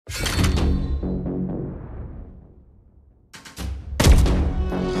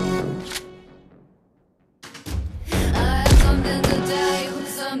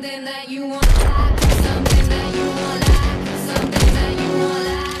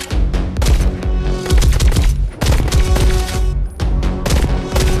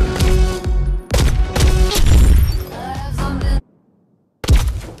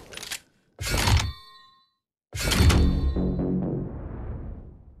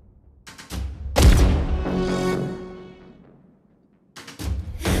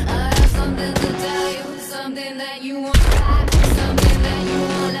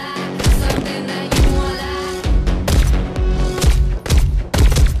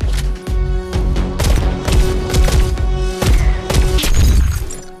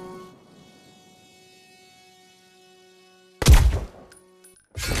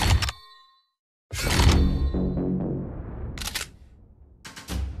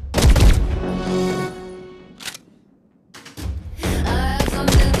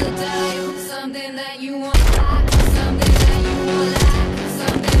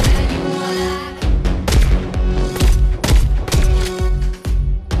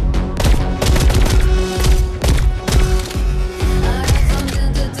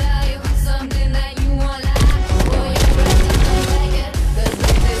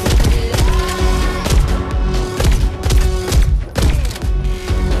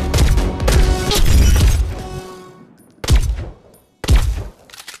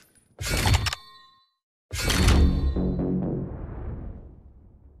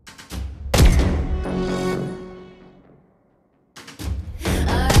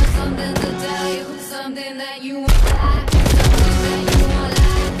something that you want, something that you want,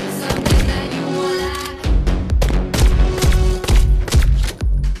 something that you want.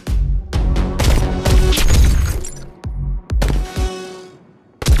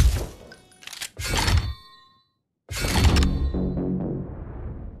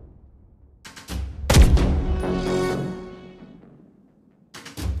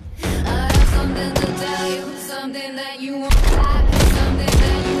 Something to tell you, something that you want, something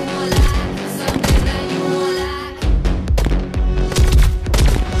that you want, something that you want.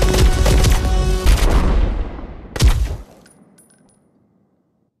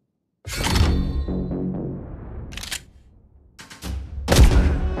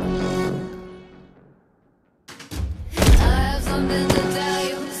 I have something to tell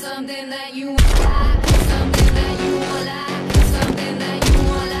you, something that you want, something that you want, something that you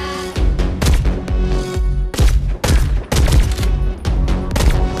want.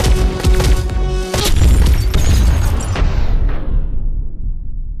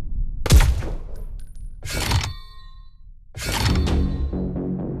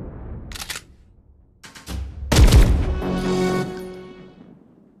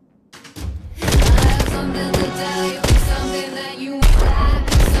 Something to tell you, something that you want,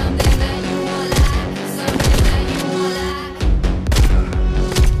 something that you want, something that you want.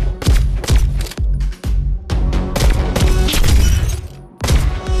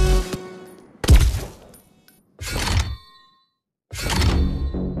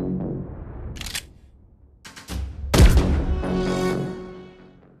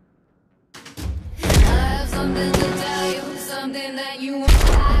 I have something to tell you, something that you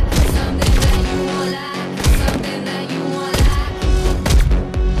want, something that you want, something that you want.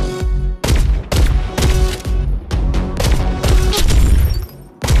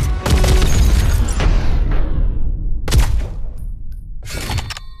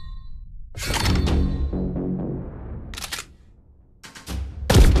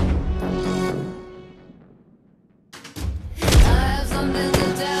 I have something to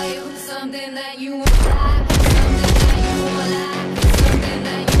tell you, something that you want, something that you want, something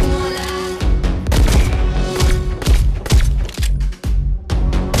that you want.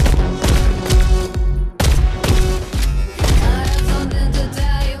 I have something to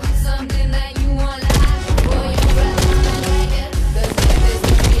tell you, something that you want. Boy, you better not like it, 'cause this is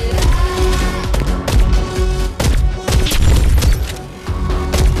the feeling.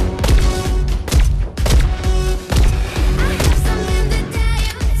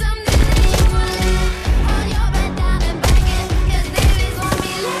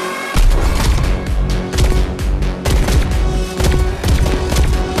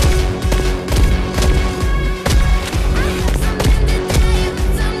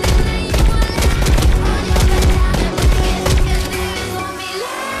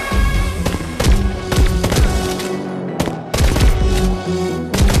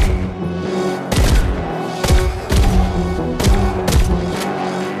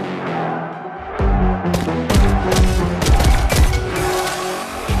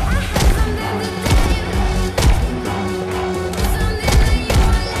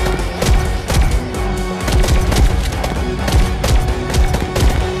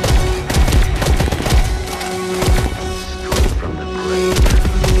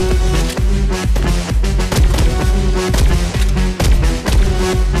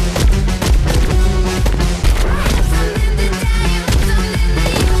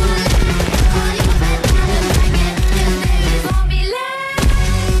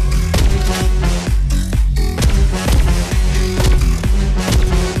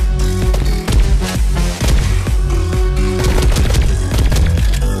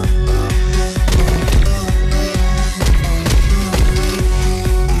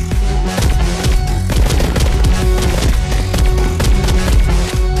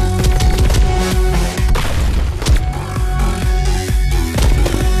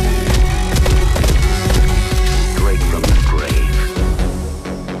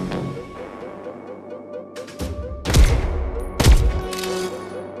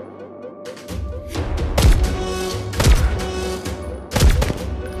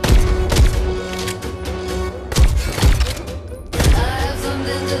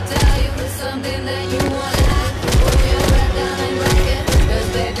 Something to tell you, something that